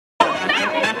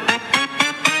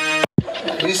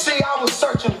You see, I was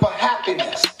searching for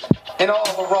happiness in all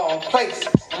the wrong places.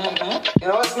 You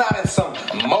know, it's not in some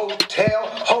motel,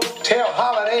 hotel,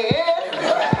 Holiday Inn.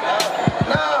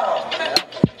 No.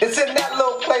 It's in that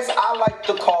little place I like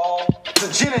to call the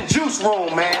gin and juice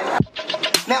room, man.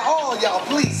 Now, all y'all,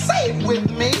 please say it with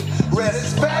me.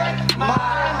 Respect my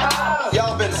house.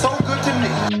 Y'all been so good to me.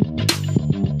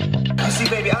 You see,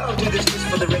 baby, I don't do this just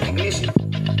for the recognition. I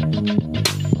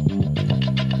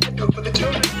do it for the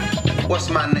children. What's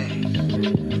my name?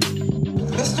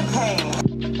 Mr.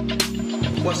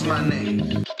 Payne. What's my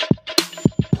name?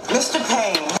 Mr.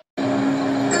 Payne.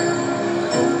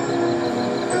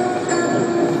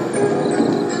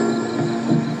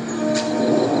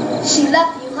 She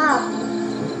left you, huh?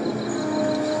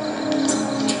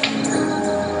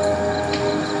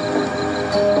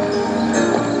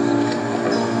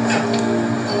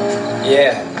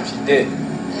 Yeah, she did.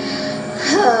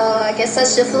 Oh, I guess I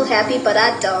should feel happy, but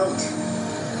I don't.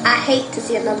 I hate to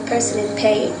see another person in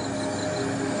pain.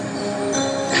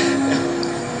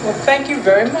 Well, thank you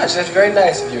very much. That's very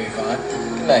nice of you, Yvonne.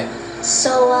 Good night.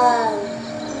 So,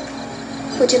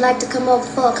 would you like to come over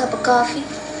for a cup of coffee?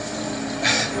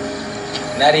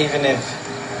 Not even if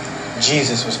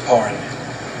Jesus was pouring it.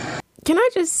 Can I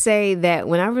just say that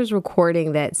when I was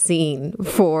recording that scene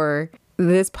for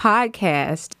this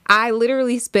podcast, I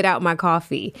literally spit out my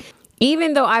coffee.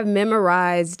 Even though I've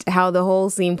memorized how the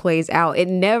whole scene plays out, it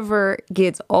never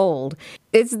gets old.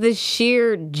 It's the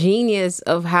sheer genius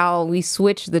of how we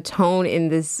switch the tone in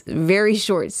this very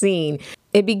short scene.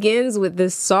 It begins with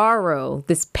this sorrow,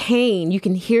 this pain. You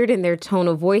can hear it in their tone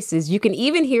of voices. You can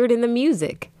even hear it in the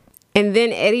music. And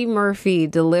then Eddie Murphy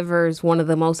delivers one of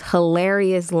the most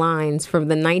hilarious lines from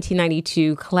the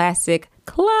 1992 classic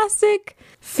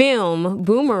film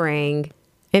Boomerang.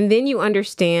 And then you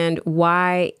understand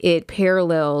why it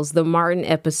parallels the Martin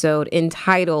episode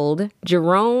entitled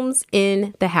Jerome's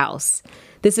in the House.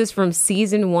 This is from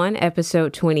season 1,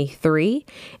 episode 23,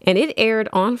 and it aired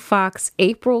on Fox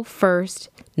April 1st,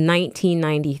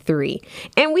 1993.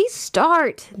 And we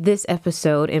start this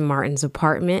episode in Martin's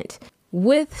apartment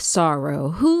with sorrow.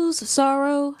 Whose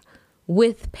sorrow?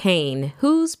 With pain.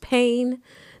 Whose pain?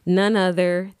 None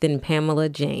other than Pamela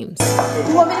James.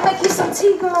 You want me to make you some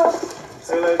tea, girl?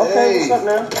 Okay, what's up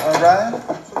now? All right.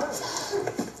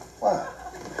 What?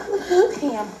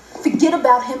 Pam, forget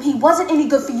about him. He wasn't any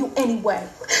good for you anyway.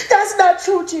 That's not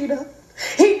true, Gina.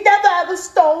 He never ever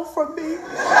stole from me.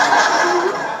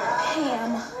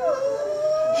 Pam,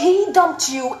 he dumped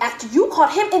you after you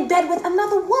caught him in bed with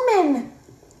another woman.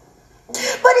 But he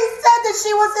said that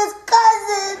she was his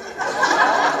cousin.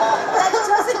 That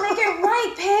doesn't make it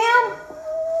right,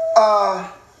 Pam.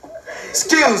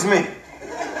 Excuse me.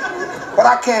 But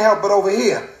I can't help but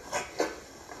overhear.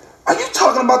 Are you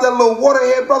talking about that little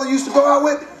waterhead brother you used to go out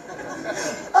with?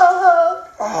 Uh-huh.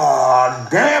 Oh,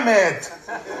 damn it.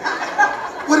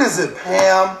 What is it,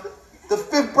 Pam? The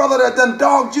fifth brother that done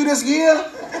dogged you this year?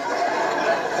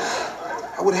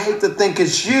 I would hate to think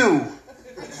it's you.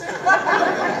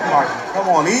 Martin, come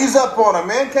on, ease up on her,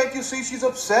 man. Can't you see she's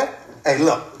upset? Hey,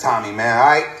 look, Tommy, man, all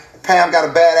right? Pam got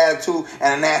a bad attitude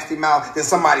and a nasty mouth that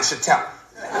somebody should tell her.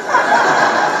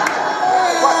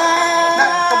 What?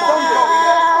 Now, come on, don't get over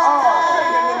here.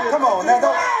 Oh, come on, now,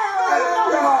 don't.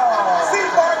 See,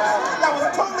 Martin, that was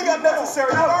totally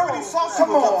unnecessary. I already saw she Come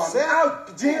was on, upset.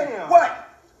 man.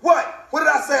 What did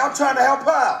I say? I'm trying to help her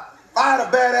out. If I had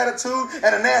a bad attitude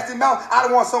and a nasty mouth, I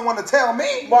don't want someone to tell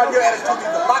me. Martin, your attitude needs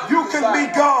a lot. You can be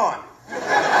gone. You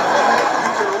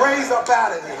can raise up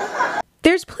out of here.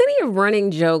 There's plenty of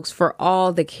running jokes for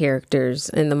all the characters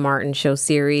in the Martin Show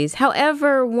series.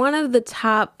 However, one of the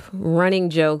top running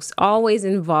jokes always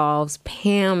involves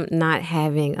Pam not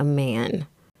having a man.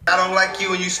 I don't like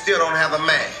you and you still don't have a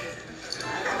man.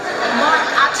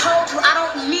 Martin, I told you I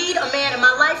don't need a man in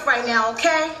my life right now,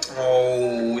 okay?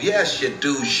 Oh, yes you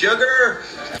do, sugar.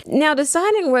 Now,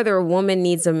 deciding whether a woman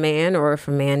needs a man or if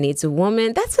a man needs a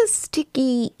woman, that's a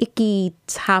sticky, icky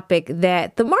topic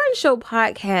that the Martin Show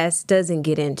podcast doesn't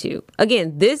get into.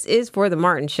 Again, this is for the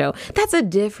Martin Show. That's a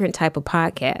different type of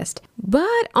podcast.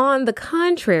 But on the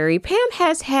contrary, Pam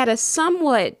has had a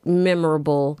somewhat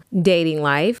memorable dating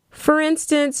life. For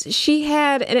instance, she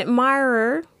had an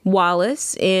admirer,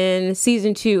 Wallace, in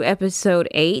season 2, episode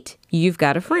 8, You've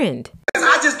Got a Friend.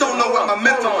 I just don't know what my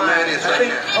mental mind is right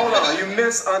now. Hold on, you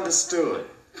misunderstood.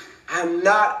 I'm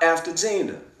not after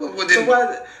Gina. Well, So then,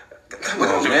 what? Come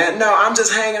on, man. No, I'm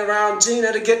just hanging around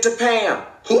Gina to get to Pam.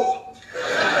 who?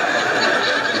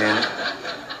 Pam?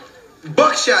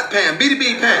 Buckshot Pam,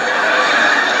 BDB Pam.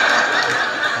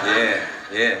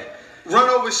 Yeah. Run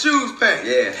over shoes Pam.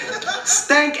 Yeah.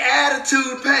 Stank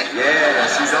attitude Pam. Yeah,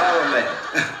 she's all of that.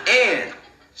 And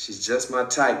she's just my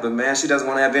type, but man, she doesn't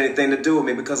want to have anything to do with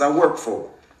me because I work for her.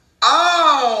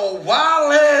 Oh,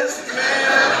 Wallace, man.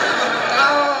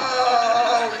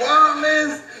 Oh,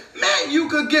 Wallace. Man, you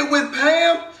could get with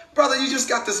Pam. Brother, you just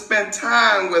got to spend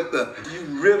time with her. You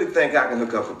really think I can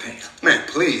hook up with Pam? Man,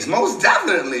 please, most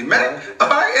definitely, man. All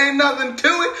right, ain't nothing to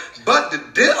it but to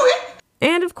do it.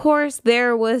 And of course,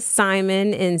 there was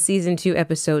Simon in season 2,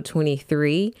 episode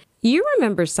 23. You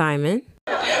remember Simon?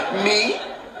 Me,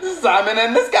 Simon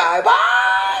and the Sky.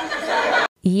 Bye.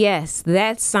 Yes,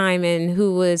 that's Simon,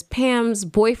 who was Pam's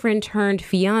boyfriend turned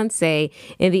fiance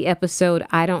in the episode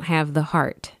I Don't Have the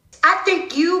Heart. I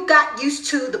think you got used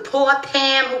to the poor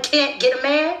Pam who can't get a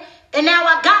man, and now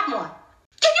I got one.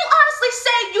 Can you honestly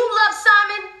say you love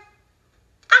Simon?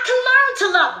 I can learn to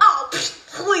love him. Oh,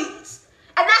 please.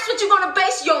 And that's what you're going to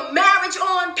base your marriage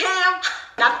on, Pam?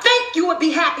 I think you would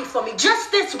be happy for me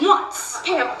just this once.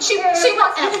 Pam, she wants you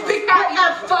to be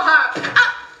happy for her.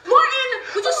 Morton,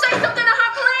 would you say something to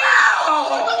her, please? No.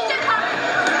 Go get her.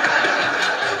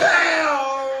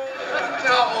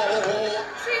 No.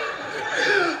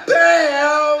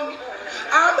 Pam,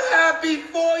 I'm happy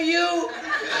for you.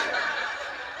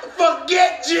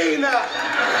 Forget Gina.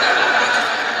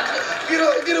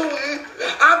 Get away.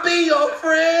 I'll be your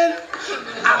friend.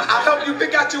 I'll help you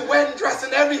pick out your wedding dress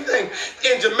and everything.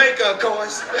 In Jamaica, of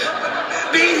course.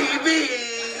 Baby,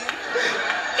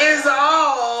 it's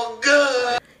all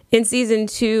good. In season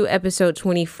 2, episode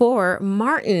 24,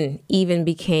 Martin even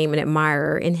became an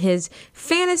admirer in his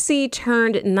fantasy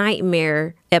turned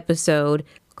nightmare episode,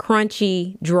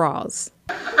 Crunchy Draws.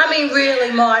 I mean,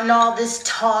 really, Martin, all this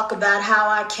talk about how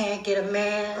I can't get a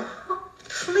man.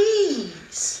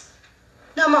 Please.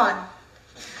 Now, Martin,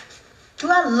 do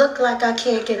I look like I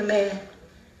can't get a man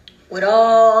with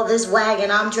all this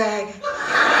wagon I'm dragging?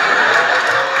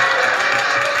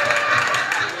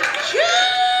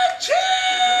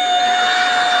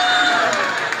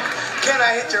 Can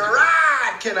I hitch a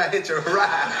ride? Can I hitch a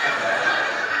ride?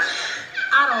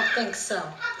 I don't think so.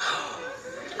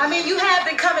 I mean, you have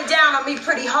been coming down on me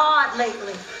pretty hard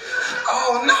lately.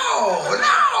 Oh, no,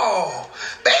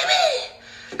 baby.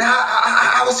 Now,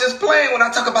 I was just playing when I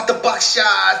talk about the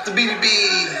buckshots, the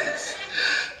BDBs.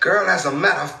 Girl, as a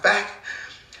matter of fact,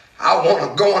 I want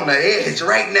to go on the edge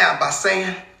right now by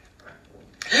saying,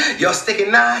 your sticky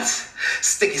knots,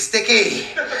 sticky.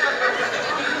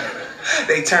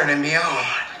 They turning me on.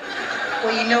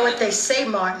 Well, you know what they say,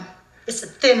 Martin. It's a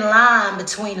thin line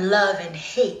between love and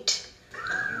hate.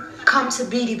 Come to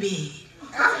BDB.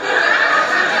 Come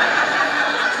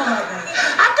on, baby.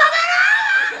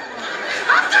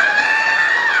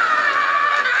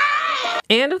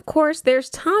 And of course, there's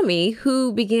Tommy,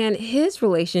 who began his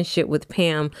relationship with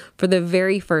Pam for the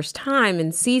very first time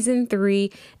in season 3,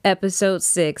 episode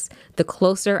 6, The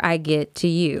Closer I Get to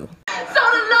You. So the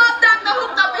love doctor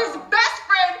hooked up his best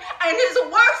friend and his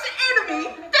worst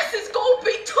enemy. This is gonna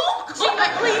be too good. Gina,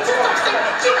 please, just don't say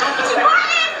that. Gina, honey,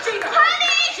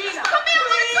 come here, I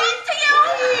want to talk to you.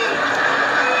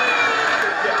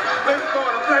 Let's go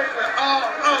on a break.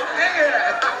 Yeah.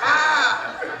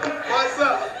 What's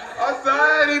up?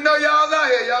 I didn't know y'all out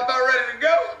here. Y'all about ready to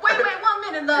go? Wait, 1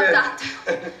 minute, love doctor.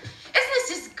 Isn't this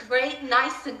just great,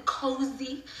 nice and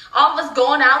cozy? All of us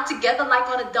going out together like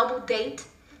on a double date?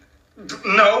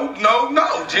 No,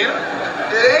 Gina.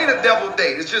 It ain't a double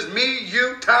date. It's just me,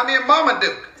 you, Tommy, and Mama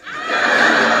Duke.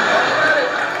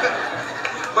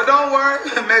 But don't worry.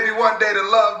 Maybe one day the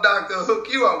love doctor will hook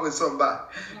you up with somebody.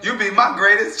 You be my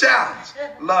greatest challenge.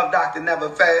 Love doctor never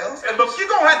fails. And look, you're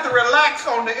going to have to relax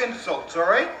on the insults, all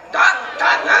right?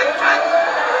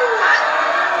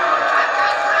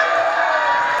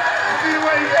 See the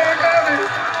way you came at me?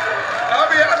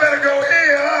 I better go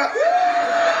here, huh?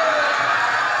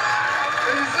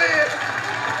 Did you see it?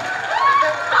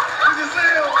 Did you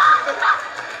see him?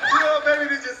 Baby,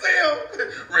 did you see him?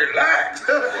 Relax.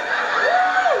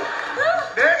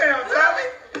 Damn, Tommy.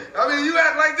 I mean, you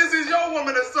act like this is your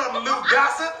woman or something, Lou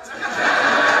Gossip.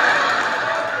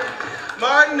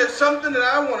 Martin, there's something that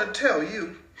I want to tell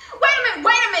you.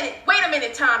 Wait a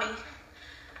minute, Tommy.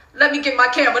 Let me get my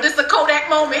camera. This is a Kodak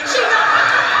moment.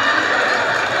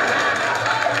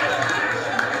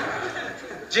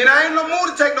 Gina, I ain't no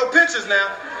mood to take no pictures now.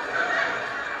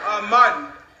 Martin.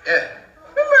 Yeah.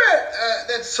 Remember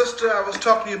that sister I was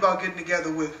talking to you about getting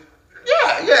together with?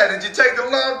 Yeah. Did you take the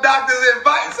love doctor's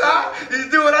advice, huh? Did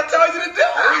you do what I told you to do?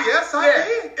 Oh, yes, I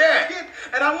did. Yeah. I did.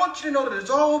 And I want you to know that it's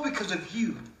all because of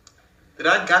you that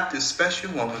I got this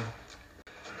special woman.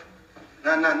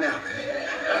 Not now, baby.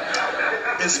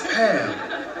 It's Pam.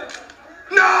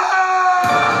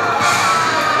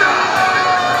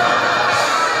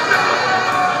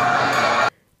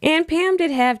 And Pam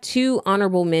did have 2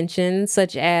 honorable mentions,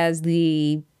 such as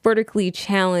the vertically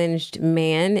challenged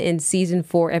man in season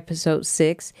 4, episode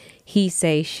 6, He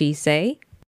Say, She Say.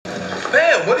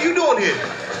 Pam, what are you doing here?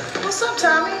 What's up,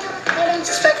 Tommy? I didn't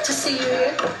expect to see you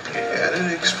here. Yeah, I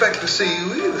didn't expect to see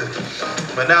you either.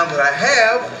 But now that I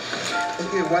have,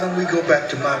 okay, why don't we go back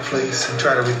to my place and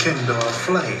try to rekindle our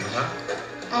flame, huh?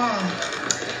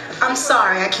 I'm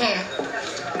sorry, I can't.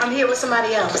 I'm here with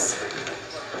somebody else.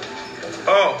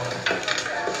 Oh,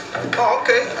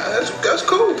 okay. That's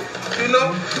cool. You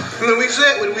know, when we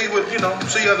said we would,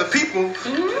 see other people.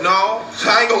 Mm-hmm. No,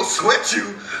 I ain't gonna sweat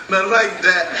you, nothing like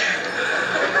that.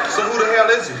 So who the hell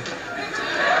is he?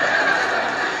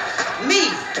 Me.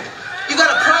 You got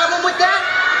a problem with that?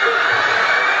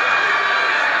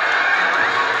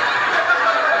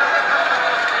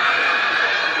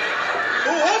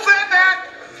 Who said that?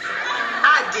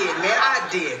 I did, man. I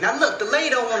did. Now look, the lady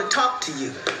don't want to talk to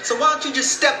you. So why don't you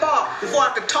just step off before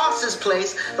I could toss this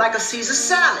place like a Caesar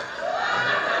salad?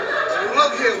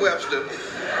 Look here, Webster.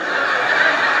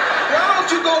 Why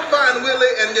don't you go find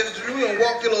Willie and just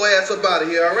walk your little ass up out of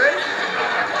here, all right?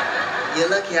 You're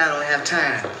lucky I don't have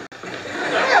time.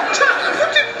 Yeah,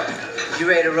 time. You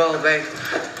ready to roll, baby?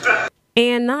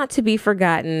 And not to be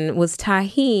forgotten was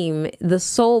Tahim, the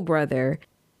soul brother,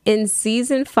 in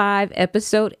season 5,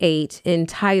 episode 8,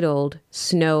 entitled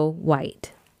Snow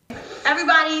White.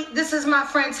 Everybody, this is my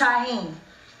friend Tahim.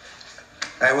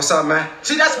 Hey, what's up, man?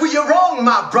 See, that's where you're wrong,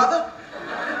 my brother.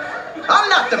 I'm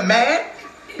not the man.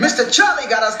 Mr. Charlie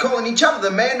got us calling each other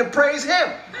the man to praise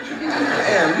him.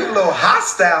 Damn, you a little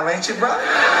hostile, ain't you, brother?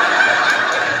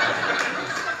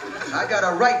 I got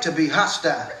a right to be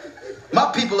hostile.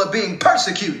 My people are being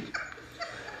persecuted.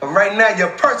 But right now, you're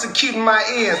persecuting my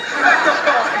ears. Back up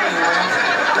off me, man.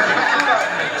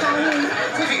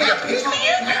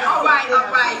 All right.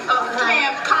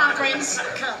 Pam Conference.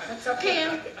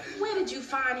 Pam, where did you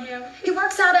find him? He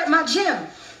works out at my gym.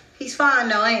 He's fine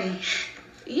though, ain't he?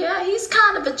 Yeah, he's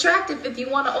kind of attractive if you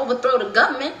want to overthrow the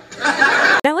government.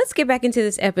 Now let's get back into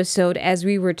this episode as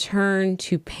we return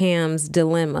to Pam's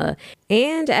dilemma.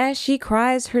 And as she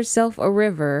cries herself a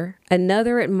river,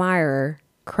 another admirer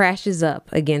crashes up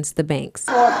against the banks.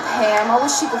 Poor Pam. I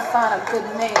wish she could find a good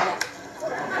man.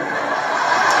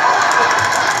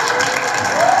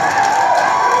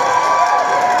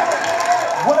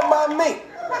 What about me?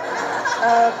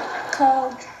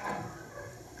 Cole,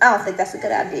 I don't think that's a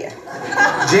good idea.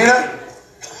 Gina,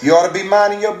 you ought to be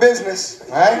minding your business,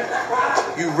 right?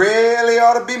 You really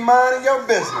ought to be minding your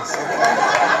business, okay?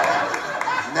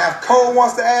 Now, if Cole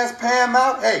wants to ask Pam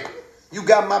out, hey, you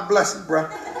got my blessing, bro.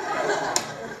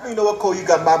 You know what, Cole? You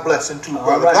got my blessing too,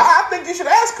 brother. Right. I think you should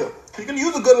ask her. You can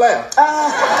use a good laugh.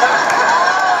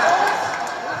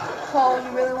 Cole, you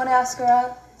really want to ask her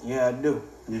out? Yeah, I do.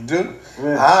 You do?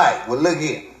 Yeah. All right, well, look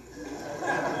here.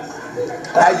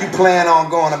 How you plan on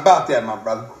going about that, my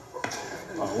brother?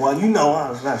 Well, you know, I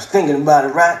was thinking about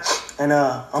it, right? And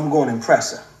I'm going to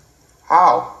impress her.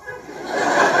 How?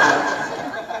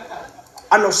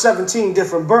 I know 17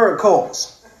 different bird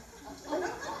calls.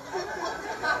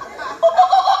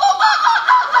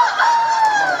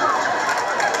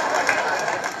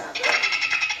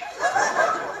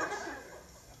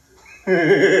 Yeah,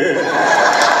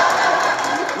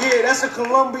 that's a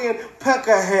Colombian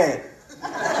peckerhead.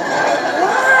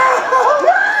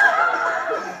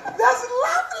 That's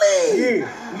lovely.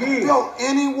 Yeah. Yo,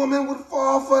 any woman would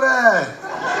fall for that.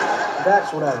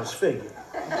 That's what I was figuring.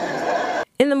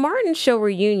 In the Martin Show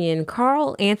reunion,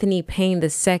 Carl Anthony Payne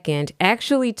II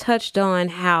actually touched on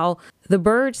how the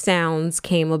bird sounds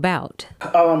came about.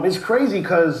 It's crazy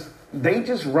because they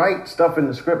just write stuff in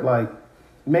the script like,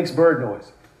 makes bird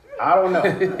noise. I don't know.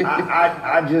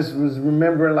 I just was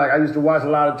remembering, like, I used to watch a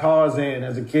lot of Tarzan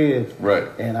as a kid. Right.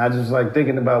 And I just, like,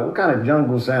 thinking about what kind of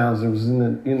jungle sounds there was in the,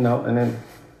 and then...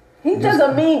 He does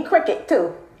a mean cricket,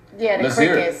 too. Yeah, the Let's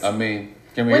crickets. hear it. I mean,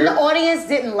 can we When hear the it? audience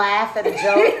didn't laugh at a joke,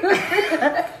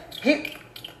 he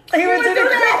would do the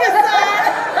cricket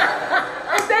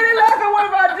If they didn't laugh at one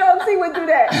of our jokes, he would do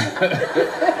that.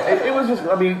 it was just,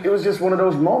 it was just one of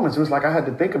those moments. It was like I had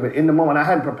to think of it in the moment. I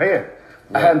hadn't prepared.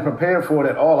 Yeah. I hadn't prepared for it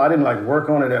at all. I didn't, like, work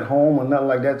on it at home or nothing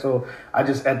like that. So I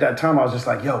just, at that time, I was just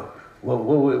like, yo, what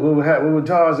would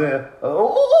Tarzan...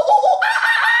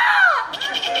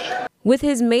 With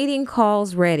his mating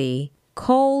calls ready,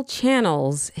 Cole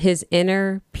channels his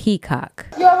inner peacock.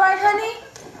 You all right, honey?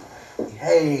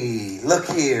 Hey, look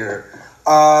here.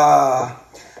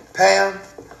 Pam,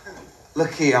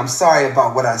 look here. I'm sorry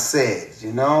about what I said,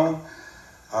 you know?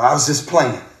 I was just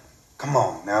playing. Come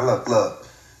on, now look.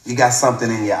 You got something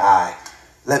in your eye.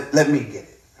 Let me get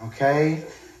it, okay?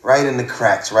 Right in the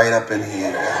cracks, right up in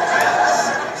here.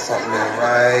 Something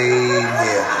right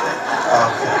here.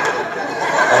 Okay.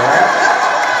 All right?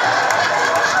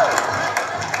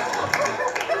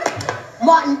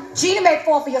 Martin, Gina may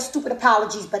fall for your stupid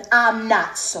apologies, but I'm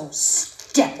not, so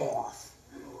step off.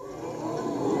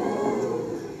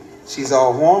 She's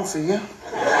all warm for you.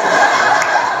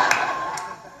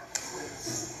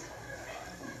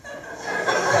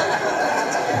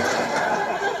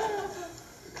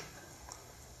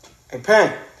 Hey,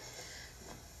 Pam.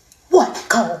 What,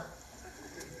 Cole?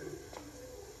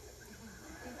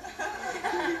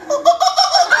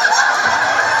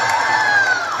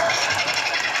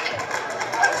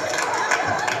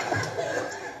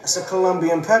 That's a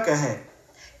Colombian peckerhead.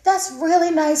 That's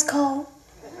really nice, Cole.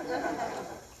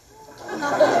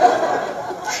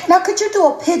 Now, could you do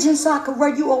a pigeon so I could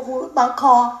run you over with my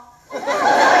car? No,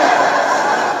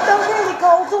 really,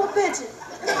 Cole, do a pigeon.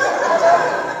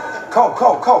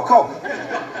 Cole.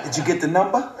 Did you get the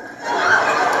number?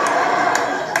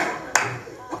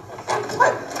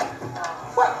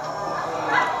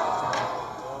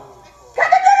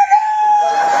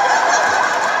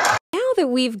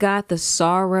 We've got the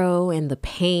sorrow and the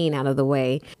pain out of the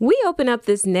way, we open up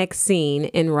this next scene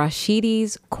in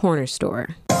Rashidi's corner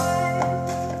store.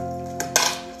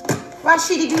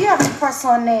 Rashidi, do you have any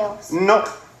press-on nails? No,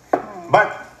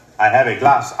 but I have a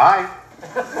glass eye.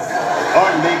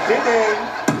 Only kidding.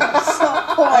 So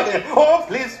corny. Oh,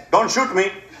 please, don't shoot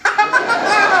me.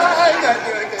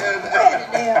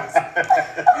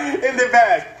 In the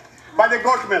bag, by the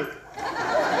goat milk.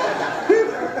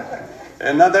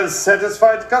 Another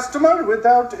satisfied customer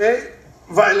without a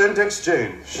violent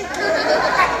exchange.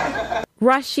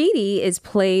 Rashidi is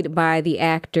played by the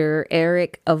actor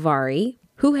Eric Avari,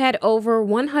 who had over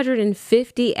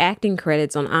 150 acting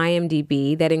credits on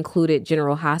IMDb that included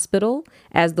General Hospital,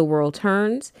 As the World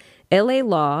Turns, L.A.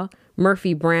 Law,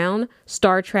 Murphy Brown,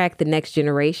 Star Trek The Next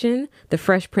Generation, The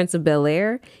Fresh Prince of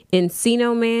Bel-Air,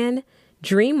 Encino Man,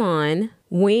 Dream On,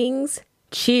 Wings,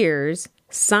 Cheers,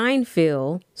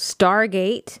 Seinfeld,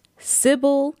 Stargate,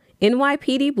 Sybil,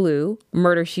 NYPD Blue,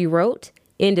 Murder, She Wrote,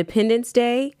 Independence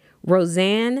Day,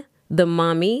 Roseanne, The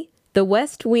Mummy, The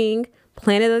West Wing,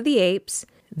 Planet of the Apes,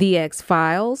 The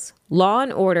X-Files, Law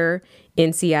and Order,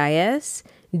 NCIS,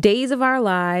 Days of Our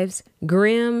Lives,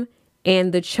 Grimm,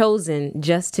 and The Chosen,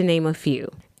 just to name a few.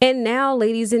 And now,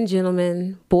 ladies and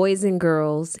gentlemen, boys and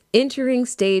girls, entering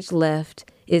stage left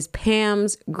is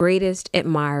Pam's greatest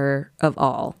admirer of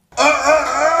all. I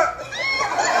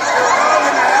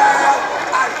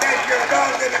said you're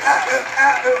going in the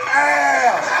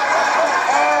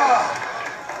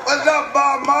what's up,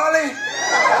 Bob Marley?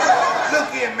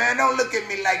 Look here, man. Don't look at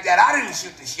me like that. I didn't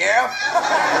shoot the sheriff.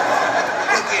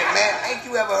 Look here, man. Ain't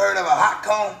you ever heard of a hot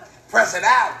cone? Press it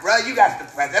out, bro. You got to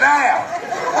press it out.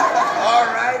 All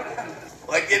right.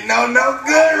 What you know no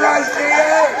good, right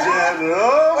there?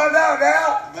 Jerome. What's up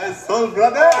now? My soul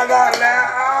brother. What's up now?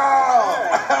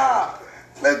 Oh.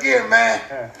 Look here, man.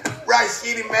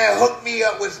 Rashidi, man, hooked me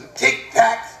up with some Tic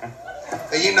Tacs.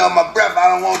 So, you know, my breath, I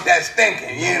don't want that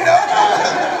stinking, you know.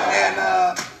 And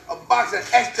a box of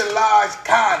extra large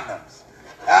condoms.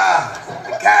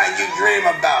 The kind you dream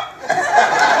about.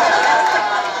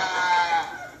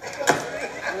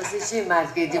 واسه چی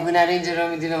مسکه دیوونه رو اینجا رو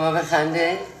میدونه ما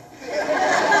بخنده؟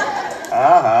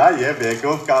 آها یه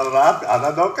بیکوف کل رات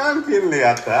انا دکان کن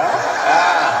لیاتا.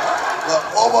 Look,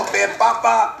 over there,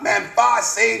 Papa, man,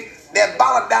 Farsi, they're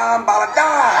baladam.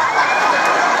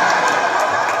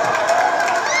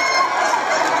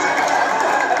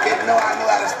 Didn't know I knew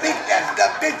how to speak that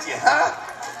stuff, did you, huh?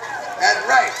 That's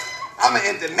right. I'm an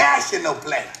international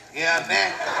player. You know what I'm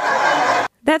saying?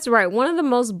 That's right. One of the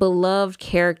most beloved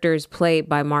characters played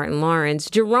by Martin Lawrence,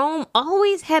 Jerome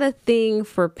always had a thing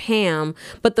for Pam,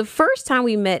 but the first time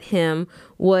we met him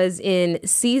was in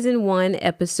season 1,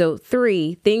 episode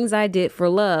 3, Things I Did for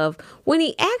Love, when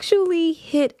he actually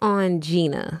hit on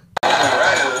Gina.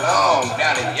 Right along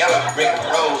down the yellow brick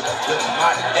road to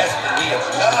my destiny of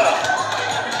love.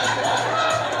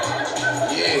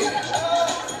 Yeah.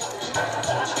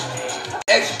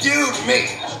 Excuse me.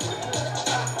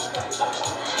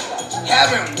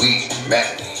 Haven't we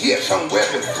met here somewhere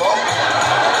before?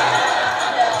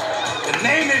 The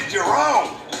name is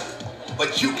Jerome,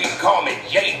 but you can call me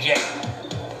JJ,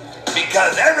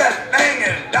 because everything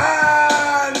is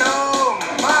dynamite.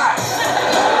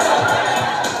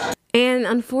 And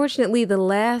unfortunately, the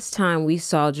last time we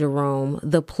saw Jerome,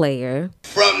 the player,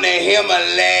 from the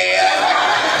Himalaya,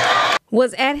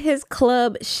 was at his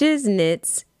club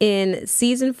Shiznitz in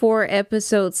season 4,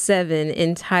 episode 7,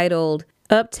 entitled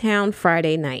Uptown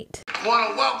Friday Night.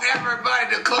 Want to welcome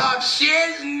everybody to Club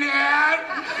Shiznit.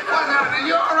 What's happening?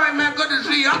 You all right, man? Good to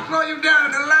see you. I'll throw you down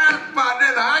in the last spot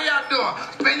there. How y'all doing?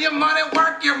 Spend your money,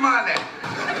 work your money.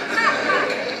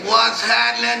 What's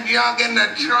happening, junk in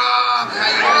the trunk?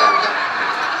 How you doing?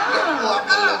 Pull up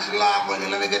a little slop with you.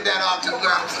 Let me get that off the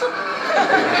ground.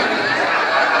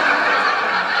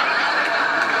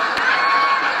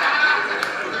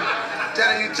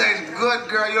 Telling you taste good,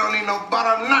 girl. You don't need no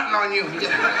butter, nothing on you.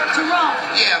 Jerome.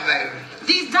 Yeah, baby.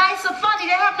 These dice are funny.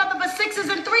 They have nothing but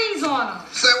 6s and 3s on them.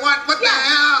 Say what? What the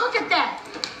hell? Look at that.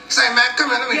 Say, man, come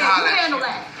here. Let me holler at you. Handle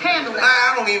that. Handle that.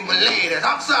 I don't even believe this.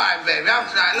 I'm sorry, baby. I'm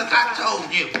sorry. Look, I told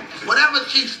you. Whatever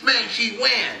she spends, she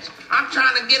wins. I'm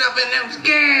trying to get up in them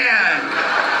skins.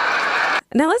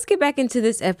 Now let's get back into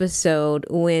this episode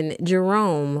when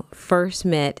Jerome first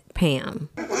met Pam.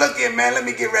 Well, look here, man. Let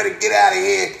me get ready to get out of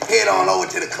here. Head on over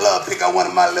to the club, pick up one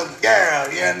of my little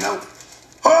girls, you know?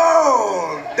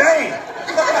 Oh, damn.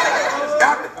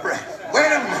 Stop the breath.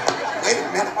 Wait a minute.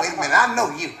 I know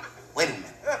you. Wait a minute.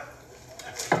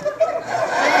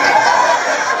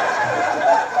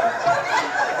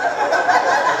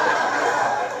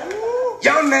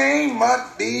 Your name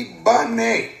must be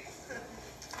Bunny,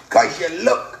 'cause you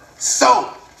look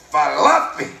so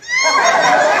fluffy.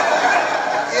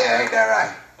 Yeah, ain't that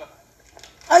right?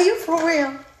 Are you for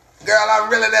real? Girl, I'm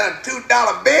really than a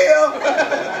 $2 bill.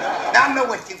 Now I know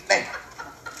what you think.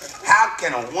 How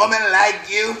can a woman like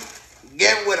you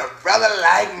get with a brother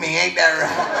like me? Ain't that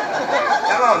right?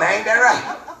 Come on, ain't that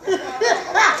right?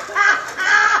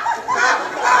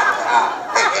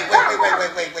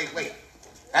 Wait.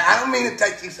 I don't mean to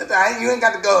touch you, sister. You ain't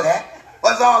got to go there.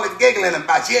 What's all the giggling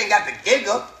about? You ain't got to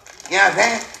giggle. You know what I'm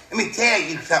saying? Let me tell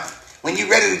you something. When you're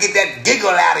ready to get that giggle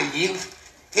out of you,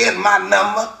 here's my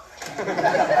number.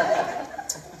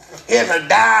 Here's a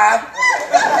dime.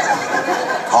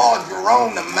 Call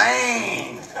Jerome the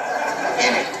man.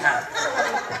 Anytime.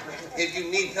 If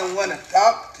you need someone to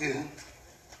talk to,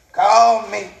 call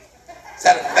me.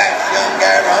 Satisfaction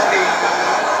guarantee.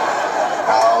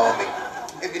 Call me.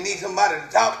 If you need somebody to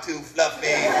talk to, Fluffy.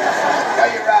 Tell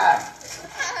you right.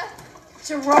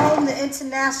 Jerome, the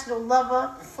international lover,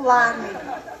 fly me.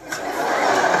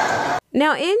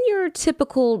 Now, in your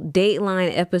typical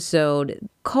Dateline episode,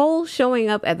 Cole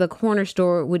showing up at the corner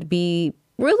store would be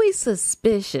really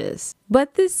suspicious.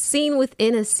 But this scene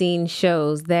within a scene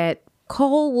shows that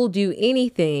Cole will do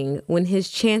anything when his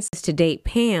chances to date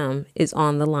Pam is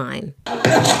on the line.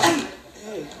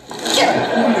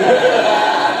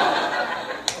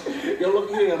 Yo, look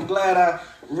here. I'm glad I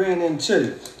ran into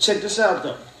you. Check this out,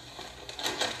 though.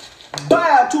 Buy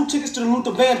out 2 tickets to the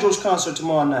Luther Vandross concert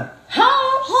tomorrow night. Ho!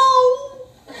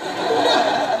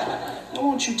 Why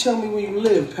don't you tell me where you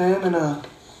live, Pam, and I'll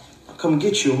come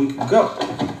get you and we can go.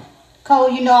 Cole,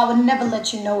 you know I would never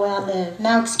let you know where I live.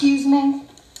 Now, excuse me?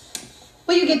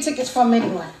 Where you get tickets from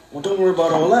anyway? Well, don't worry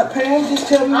about all that, Pam. Just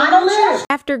tell me I where don't you live.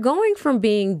 After going from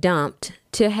being dumped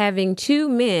to having 2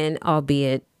 men,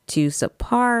 albeit 2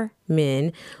 subpar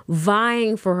men,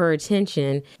 vying for her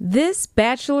attention, this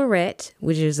bachelorette,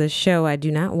 which is a show I do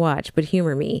not watch, but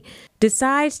humor me,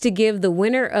 decides to give the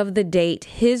winner of the date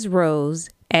his rose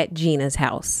at Gina's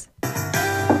house. Who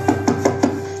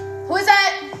is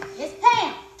that? It's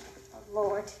Pam. Oh,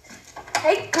 Lord.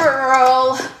 Hey,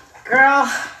 girl. Girl,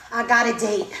 I got a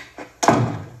date.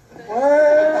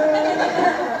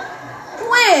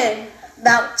 When?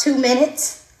 About 2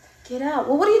 minutes. Get out.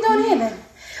 Well, what are you doing here then?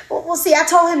 Well, see, I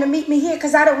told him to meet me here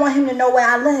because I didn't want him to know where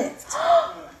I lived.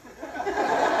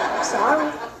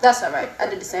 Sorry. That's all right. I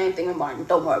did the same thing with Martin.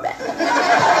 Don't worry about it.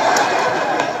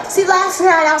 See, last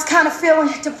night I was kind of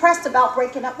feeling depressed about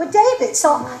breaking up with David.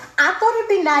 So I thought it'd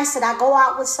be nice that I go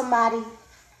out with somebody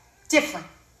different.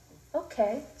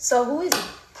 Okay. So who is he?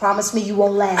 Promise me you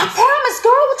won't laugh. I promise,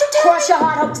 girl. What you telling me? Cross your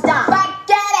heart, hope to die.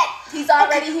 Forget it. He's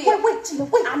already here. Wait, Gina,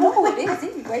 wait. I know who it is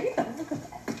anyway. You know.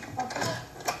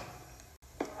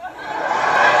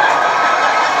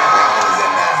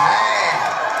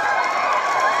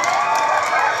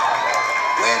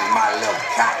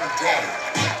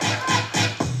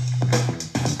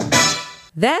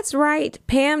 That's right,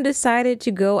 Pam decided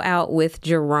to go out with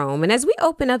Jerome. And as we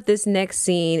open up this next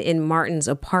scene in Martin's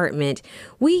apartment,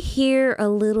 we hear a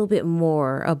little bit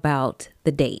more about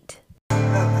the date.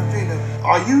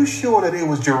 Are you sure that it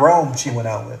was Jerome she went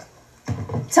out with?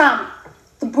 Tommy,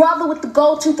 the brother with the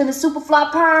gold tooth and the super fly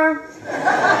perm?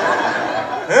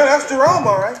 Yeah, that's Jerome,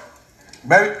 all right.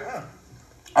 Baby,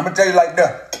 I'm gonna tell you like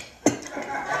that.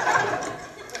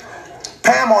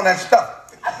 Pam on that stuff.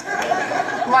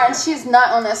 Martin, she's not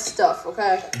on that stuff,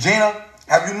 okay? Gina,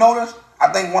 have you noticed? I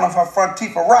think one of her front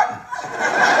teeth are rotten. It's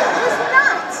not.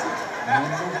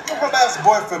 Robert's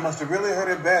boyfriend must have really hurt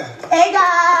it bad. Hey,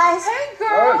 guys. Hey,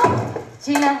 girl.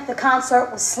 Gina, the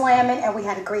concert was slamming, and we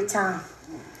had a great time.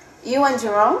 You and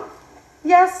Jerome?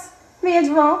 Yes, me and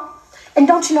Jerome. And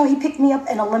don't you know he picked me up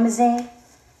in a limousine?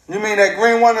 You mean that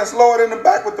green one that's lowered in the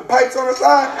back with the pipes on the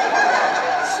side?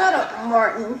 Shut up,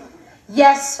 Martin.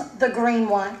 Yes, the green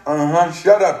one. Uh-huh.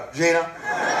 Shut up, Gina.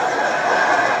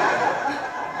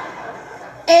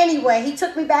 Anyway, he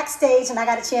took me backstage, and I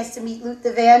got a chance to meet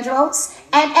Luther Vandross.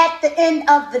 And at the end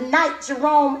of the night,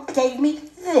 Jerome gave me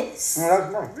this. Oh,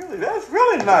 that's nice. That's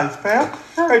really nice, Pam.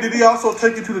 Hey, did he also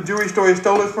take you to the jewelry store he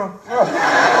stole it from?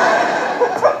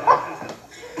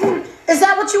 Is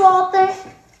that what you all think?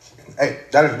 Hey,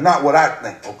 that is not what I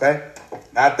think, okay?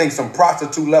 I think some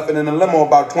prostitute left it in a limo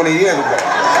about 20 years ago.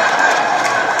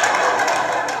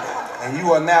 And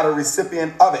you are now the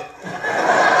recipient of it.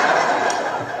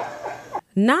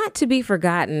 Not to be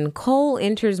forgotten, Cole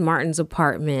enters Martin's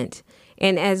apartment,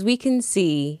 and as we can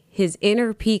see, his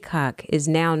inner peacock is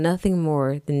now nothing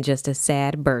more than just a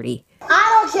sad birdie.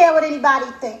 I don't care what anybody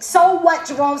thinks. So what?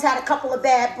 Jerome's had a couple of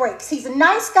bad breaks. He's a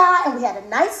nice guy, and we had a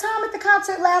nice time at the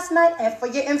concert last night. And for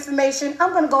your information,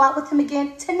 I'm going to go out with him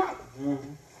again tonight.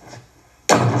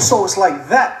 Mm-hmm. So it's like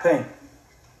that, Pam.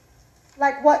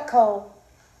 Like what, Cole?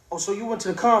 Oh, so you went to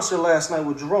the concert last night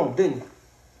with Jerome, didn't you?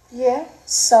 Yeah,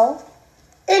 so?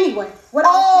 Anyway, what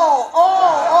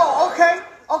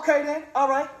Okay then, all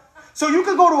right. So you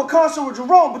could go to a concert with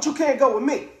Jerome, but you can't go with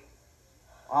me.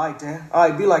 All right, then. All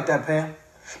right, be like that, Pam.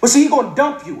 But see, he gonna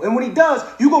dump you, and when he does,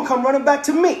 you gonna come running back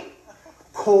to me.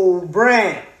 Cole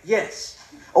Brand, yes.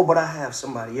 Oh, but I have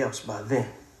somebody else by then.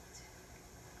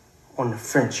 On the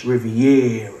French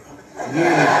Riviera.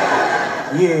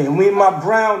 Yeah, and me and my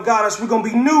brown goddess, we're gonna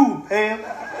be nude, Pam.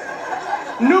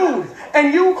 Nude.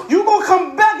 And you gonna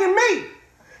come begging me.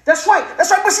 That's right. But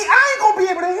see, I ain't gonna be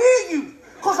able to hear you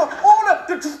because of all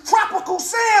the tropical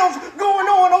sounds going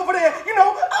on over there, you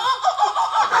know.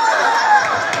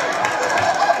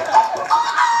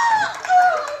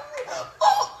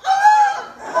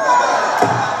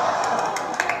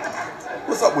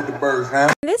 What's up with the birds, huh?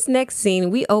 In this next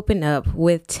scene, we open up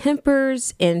with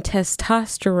tempers and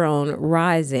testosterone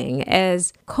rising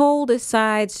as Cole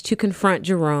decides to confront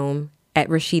Jerome at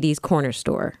Rashidi's corner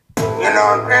store. You know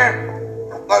what I'm saying?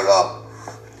 But look,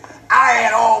 I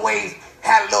had always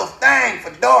had a little thing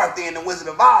for Dorothy in the Wizard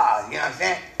of Oz, you know what I'm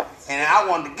saying? And I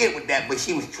wanted to get with that, but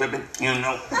she was tripping, you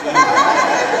know.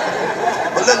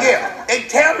 But look here, they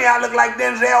tell me I look like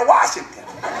Denzel Washington.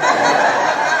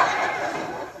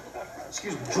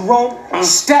 Excuse me, Jerome,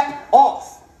 step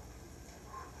off.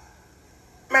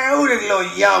 Man, who this little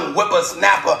young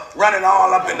whippersnapper running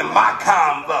all up into my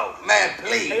combo? Man,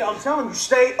 please. Hey, I'm telling you,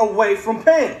 stay away from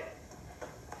Pam.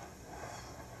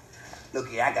 Look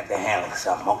here, I got to handle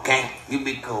something, okay? You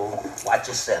be cool. Watch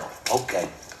yourself, okay?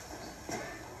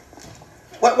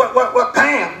 What,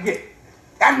 Pam? Yeah.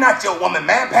 That's not your woman,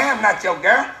 man. Pam's not your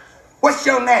girl. What's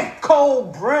your name? Cole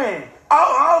Brand.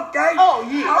 Oh, okay. Oh,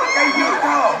 yeah. Okay, you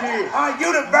Cole. Yeah.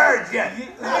 You the virgin.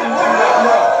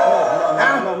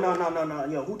 No.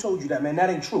 Yo, who told you that, man? That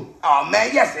ain't true. Oh,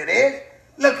 man, yes it is.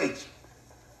 Look at you.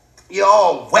 You're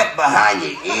all wet behind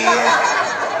your ears.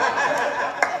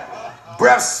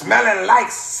 Breath smelling like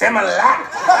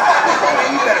Similac.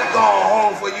 Man, you better go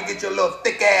home before you get your little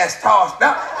thick ass tossed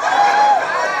up.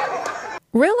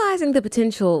 Realizing the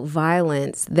potential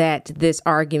violence that this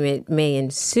argument may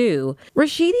ensue,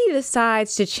 Rashidi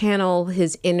decides to channel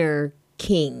his inner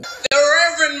king. The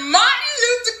Reverend Martin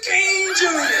Luther King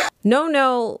Jr.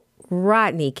 No,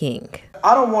 Rodney King.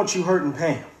 I don't want you hurting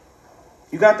Pam.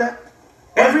 You got that?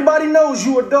 Everybody knows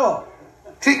you a dog.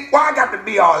 See, why I got to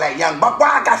be all that, young buck?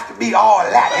 Why I got to be all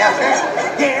that, you know what I'm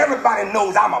saying? Yeah, everybody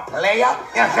knows I'm a player, you know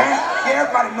what I'm saying? Yeah,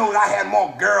 everybody knows I had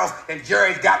more girls than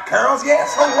Jerry's got curls, yeah,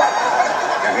 so what? You know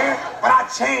what I'm saying? But I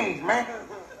changed, man.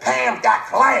 Pam's got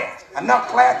class, enough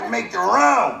class to make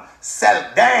Jerome settle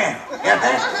down, you know what I'm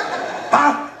saying?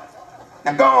 Huh?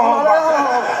 Now go on.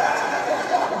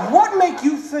 What make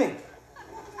you think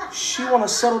she want to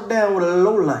settle down with a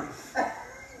lowlife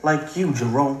like you,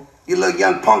 Jerome? You little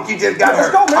young punk, you just got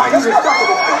hurt. Let's go, man. Let's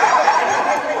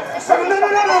go.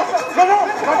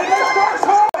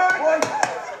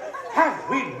 Have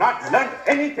we not learned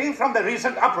anything from the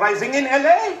recent uprising in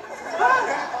LA?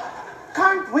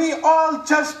 Can't we all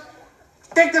just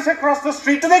take this across the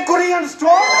street to the Korean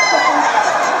store?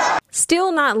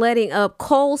 Still not letting up,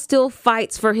 Cole still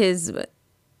fights for his...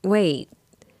 Wait,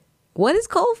 what is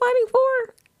Cole fighting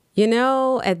for? You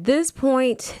know, at this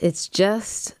point, it's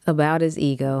just about his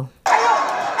ego.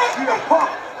 What?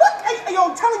 Hey, yo,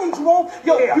 I'm telling you, Jerome.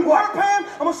 Yo, you hurt Pam?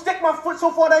 I'm gonna stick my foot so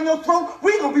far down your throat,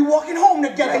 we gonna be walking home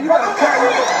together. You better carry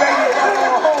your little baby butt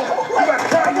on home. You better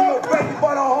carry your little baby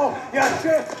butt on home. You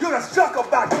understand? You're the sucker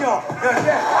back here. You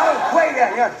understand? I don't play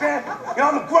that. You understand? You know,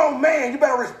 I'm a grown man. You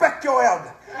better respect your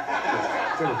elder.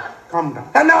 Jimmy, calm down.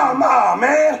 And now,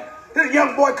 man. This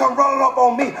young boy come rolling up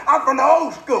on me. I'm from the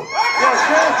old school. You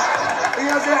understand? You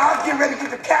know what I'm saying? I'm getting ready to get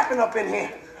the capping up in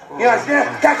here. You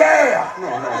understand? Caca.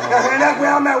 No. And that's where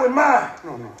I'm at with mine.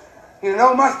 No. You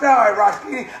know my story,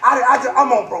 Roski.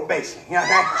 I'm on probation. You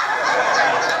understand?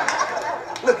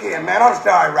 Look here, man. I'm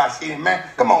sorry, Rashidi, man.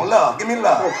 Come on, love. Give me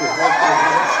love. Okay?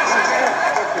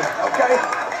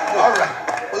 All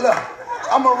right. Well, look,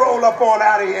 I'm going to roll up on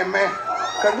out of here, man.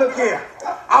 Because look here.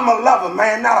 I'm a lover,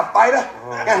 man, not a fighter.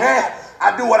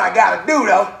 I do what I got to do,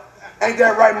 though. Ain't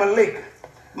that right, Malik?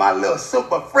 My little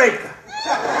super freaker.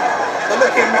 So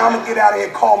look here, man. I'm going to get out of here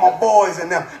and call my boys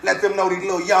and them. Let them know these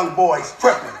little young boys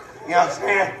tripping. You know what I'm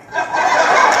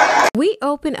saying? We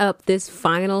open up this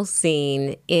final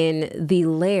scene in the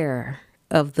lair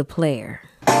of the player.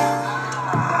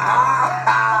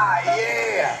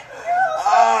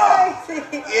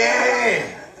 Yeah.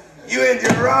 You in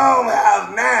Jerome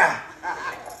house now.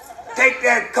 Take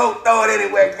that coat, throw it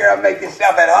anywhere, girl. Make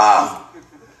yourself at home.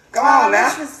 Come on now.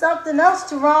 This is something else,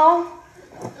 Jerome.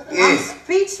 Yeah. I'm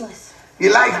speechless.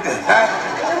 You like this, huh?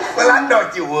 Well, I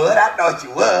thought you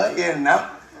would, you know.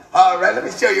 All right, let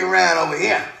me show you around over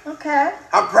here. Okay.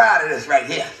 I'm proud of this right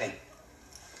here, see.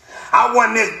 I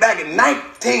won this back in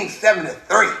 1973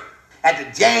 at the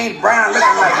James Brown looking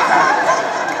like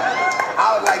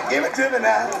I was like, give it to me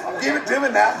now. Give it to me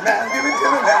now. Give it to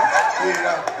me now. You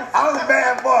know, I was a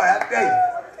bad boy, I tell you.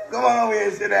 Come on over here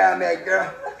and sit down there,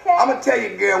 girl. Okay. I'm going to tell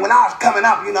you, girl, when I was coming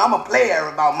up, you know, I'm a player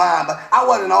about mine, but I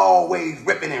wasn't always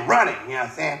ripping and running, you know what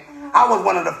I'm saying? I was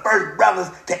one of the first brothers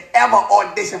to ever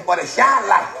audition for the Shine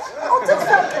Lights. Oh, do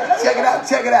something. Check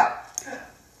it out.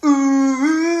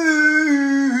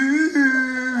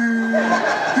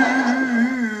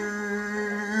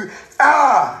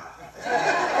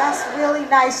 That's really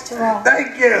nice, Jerome.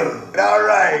 Thank you. All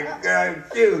right, girl,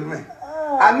 excuse me.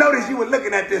 I noticed you were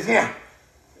looking at this here.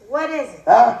 What is it?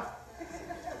 Huh?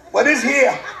 Well, this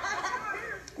here,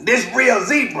 this real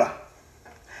zebra.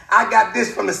 I got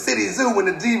this from the city zoo when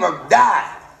the zebra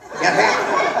died.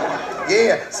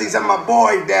 Yeah, see, some of my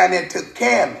boys down there took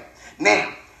care of me.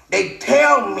 Now, they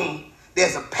tell me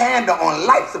there's a panda on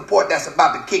life support that's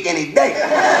about to kick any day.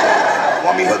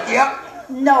 Want me to hook you up?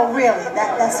 No, really,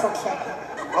 that's okay.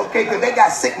 Okay, because they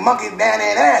got sick monkeys down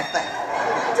there and everything.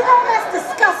 Jerome, that's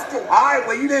disgusting. All right,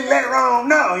 well, you didn't let Rome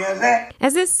know, you understand?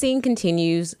 As this scene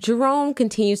continues, Jerome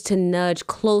continues to nudge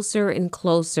closer and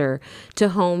closer to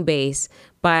home base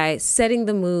by setting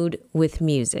the mood with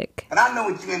music. But I know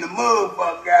what you're in the mood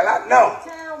for, girl. I know.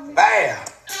 Tell me. Bam.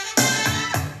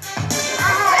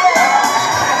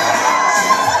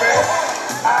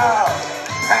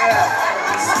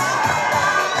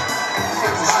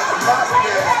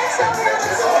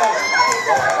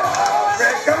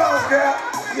 Come on, girl.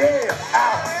 Yeah.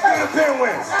 Do the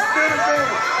penguins. Do the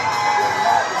penguins.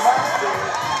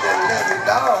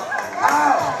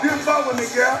 You fuck with me,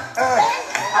 girl.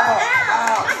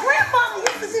 My grandfather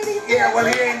used to see these. Yeah, well,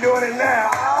 he ain't doing it now.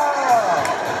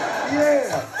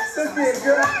 Yeah. Look here,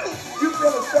 girl. You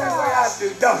feel the same way I do,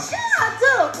 don't you? Yeah, I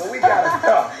do. Well, we gotta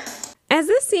talk. As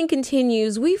this scene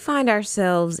continues, we find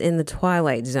ourselves in the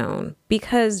Twilight Zone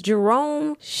because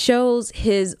Jerome shows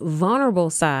his vulnerable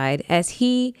side as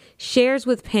he shares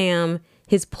with Pam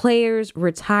his player's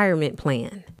retirement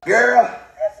plan. Girl,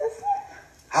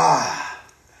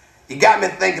 you got me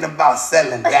thinking about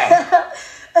settling down.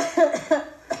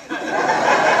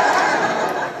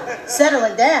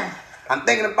 Settling down? I'm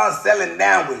thinking about settling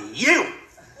down with you.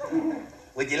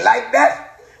 Would you like that?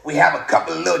 We have a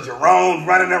couple of little Jeromes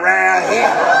running around here. You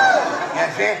know what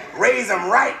I'm saying? Raise them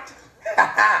right. You know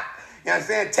what I'm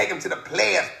saying? Take them to the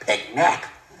players' picnic.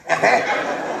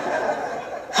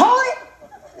 Hold it.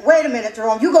 Wait a minute,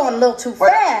 Jerome. You're going a little too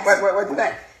fast. What you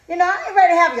think? You know, I ain't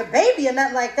ready to have your baby or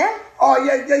nothing like that. Oh,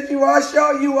 yeah, you are.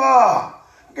 Sure you are.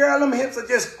 Girl, them hips are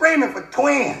just screaming for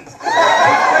twins.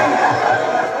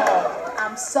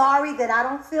 I'm sorry that I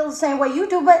don't feel the same way you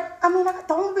do, but I mean,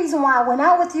 the only reason why I went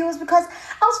out with you is because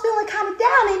I was feeling kind of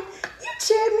down and you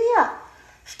cheered me up.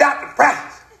 Stop the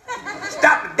presses.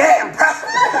 Stop the damn presses.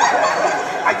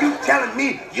 Are you telling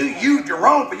me you use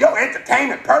Jerome for your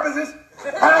entertainment purposes?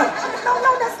 Huh?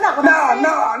 No, that's not what I'm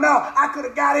saying. No. I could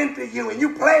have got into you and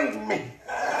you played me.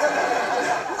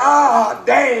 Oh,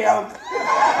 damn.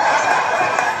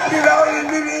 You know,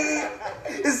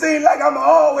 it seems like I'm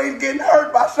always getting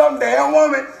hurt by some damn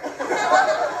woman.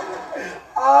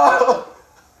 Oh.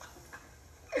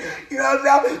 You know what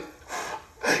I'm saying?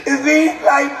 It seems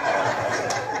like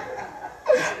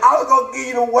I was gonna give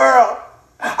you the world.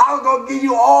 I was gonna give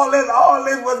you all this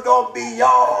was gonna be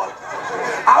yours.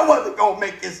 I wasn't gonna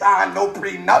make you sign no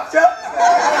prenuptial.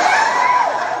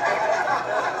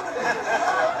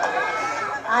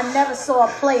 I never saw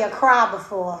a player cry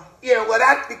before. Yeah, well,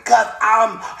 that's because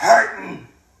I'm hurting,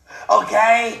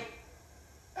 okay?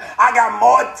 I got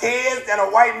more tears than a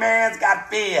white man's got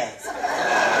fears.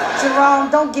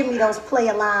 Jerome, don't give me those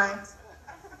player lines.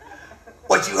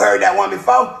 What, you heard that one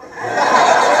before?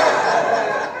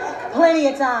 Plenty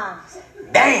of times.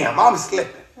 Damn, I'm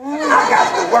slipping. I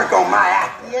got to work on my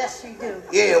acting. Yes, you do.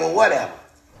 Yeah, well, whatever.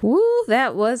 Woo,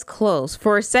 that was close.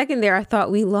 For a second there, I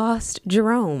thought we lost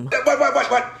Jerome.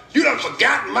 What? You done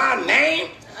forgot my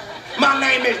name? My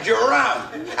name is Jerome.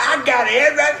 I got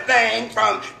everything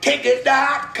from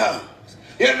tickets.com.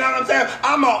 You know what I'm saying?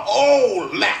 I'm an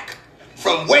old Mac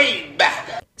from way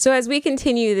back. So as we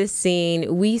continue this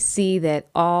scene, we see that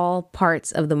all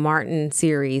parts of the Martin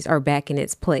series are back in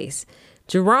its place.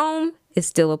 Jerome is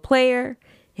still a player,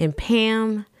 and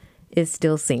Pam is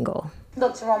still single.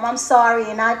 Look, Jerome, I'm sorry,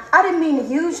 and I didn't mean to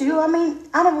use you. I mean,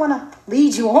 I didn't want to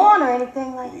lead you on or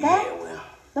anything like that. Yeah, well.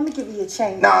 Let me give you a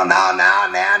change. No,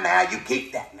 now, you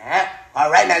keep that now. All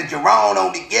right, now, Jerome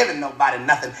don't be giving nobody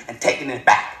nothing and taking it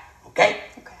back, okay?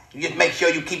 You just make sure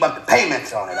you keep up the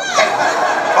payments on it, okay?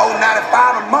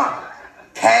 $4.95 a month.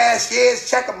 Cashier's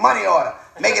check or money order.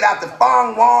 Make it out to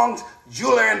Fong Wong's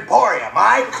Jeweler Emporium, all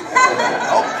right?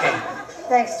 Okay.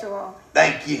 Thanks, Jerome.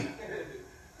 Thank you.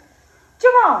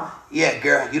 Jerome. Yeah,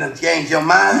 girl, you done changed your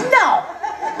mind? No.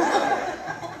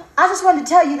 I just wanted to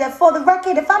tell you that for the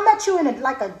record, if I met you in a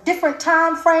different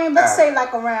time frame, let's say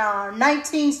like around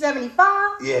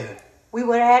 1975. Yeah. We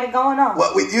would have had it going on.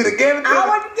 What, you'd have gave it to me? I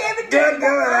would have gave it to you.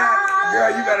 Girl,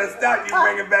 you better stop. You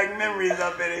bringing back memories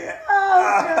up in here.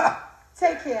 Oh, girl.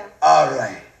 Take care. All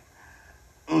right.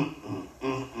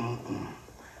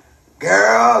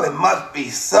 Girl, it must be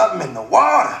something in the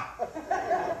water.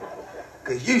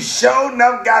 Because you sure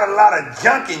enough got a lot of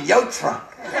junk in your trunk.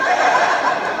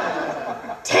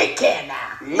 Take care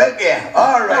now. Look at it.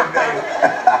 All right, baby.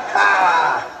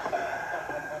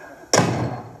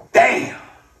 Damn.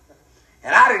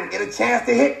 And I didn't get a chance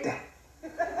to hit that.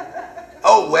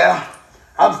 Oh, well,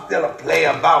 I'm still a player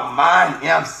about mine, you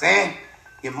know what I'm saying?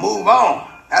 You move on.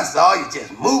 That's all, you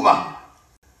just move on.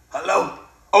 Hello?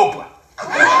 Oprah.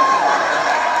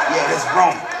 Yeah, this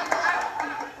Rome.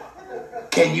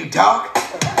 Can you talk?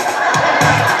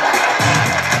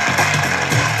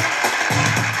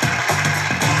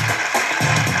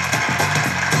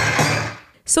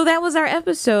 So that was our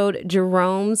episode,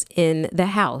 Jerome's in the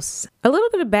House. A little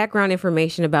bit of background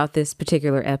information about this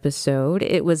particular episode.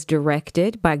 It was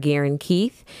directed by Garen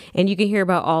Keith, and you can hear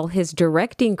about all his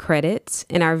directing credits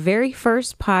in our very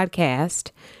first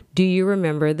podcast, Do You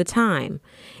Remember the Time?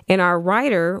 And our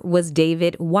writer was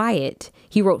David Wyatt.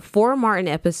 He wrote 4 Martin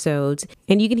episodes,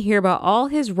 and you can hear about all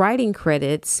his writing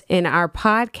credits in our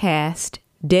podcast,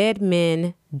 Dead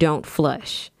Men Don't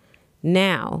Flush.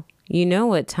 Now, you know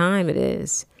what time it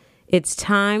is. It's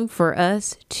time for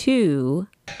us to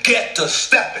get to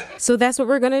stepping. So that's what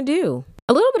we're going to do.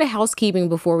 A little bit of housekeeping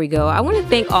before we go. I want to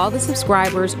thank all the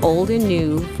subscribers, old and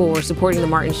new, for supporting the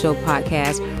Martin Show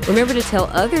podcast. Remember to tell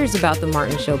others about the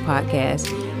Martin Show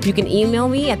podcast. You can email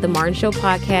me at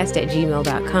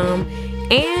themartinshowpodcast@gmail.com.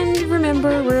 And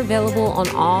remember, we're available on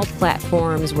all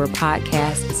platforms where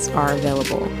podcasts are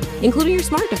available, including your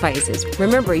smart devices.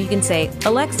 Remember, you can say,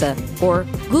 Alexa or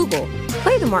Google,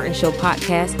 play the Martin Show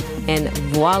podcast, and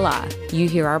voila, you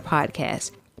hear our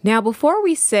podcast. Now, before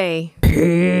we say peace,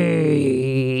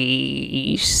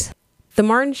 the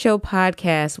Martin Show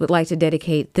podcast would like to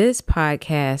dedicate this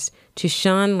podcast to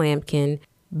Sean Lampkin,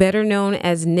 better known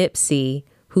as Nipsey,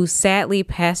 who sadly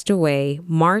passed away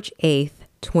March 8th,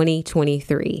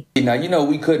 2023. Now, you know,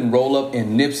 we couldn't roll up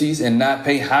in Nipsey's and not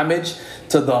pay homage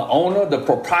to the owner, the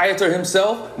proprietor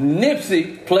himself,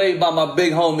 Nipsey, played by my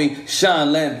big homie, Sean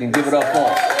Lampkin. Give it up for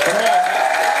him. Come on.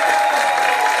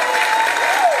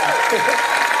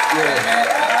 Yeah.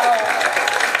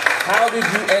 How did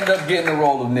you end up getting the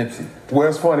role of Nipsey? Well,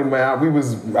 it's funny,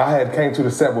 man. I had came to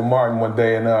the set with Martin one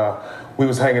day, and we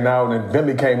was hanging out, and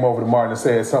Bentley came over to Martin and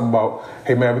said something about,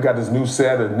 hey, man, we got this new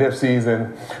set of Nipsey's,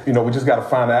 and, you know, we just got to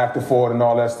find an actor for it and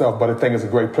all that stuff, but I think it's a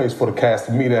great place for the cast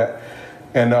to meet at.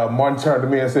 And Martin turned to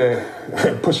me and said,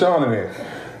 put Sean in there.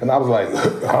 And I was like,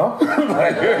 huh?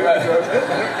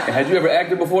 Had you ever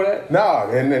acted before that? No,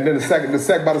 and then by the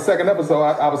second episode,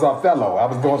 I was Othello. I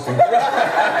was doing some,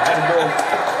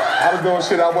 I was doing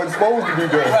shit I wasn't supposed to be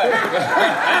doing.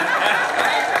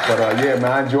 But yeah, man,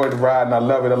 I enjoyed the ride and I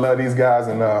love it. I love these guys,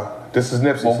 and This is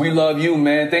Nipsey. Well, we love you,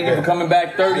 man. Thank you for coming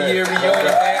back. 30-year reunion,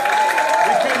 man.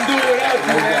 We couldn't do it without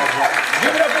you, man.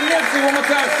 Give it up for Nipsey one more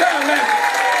time.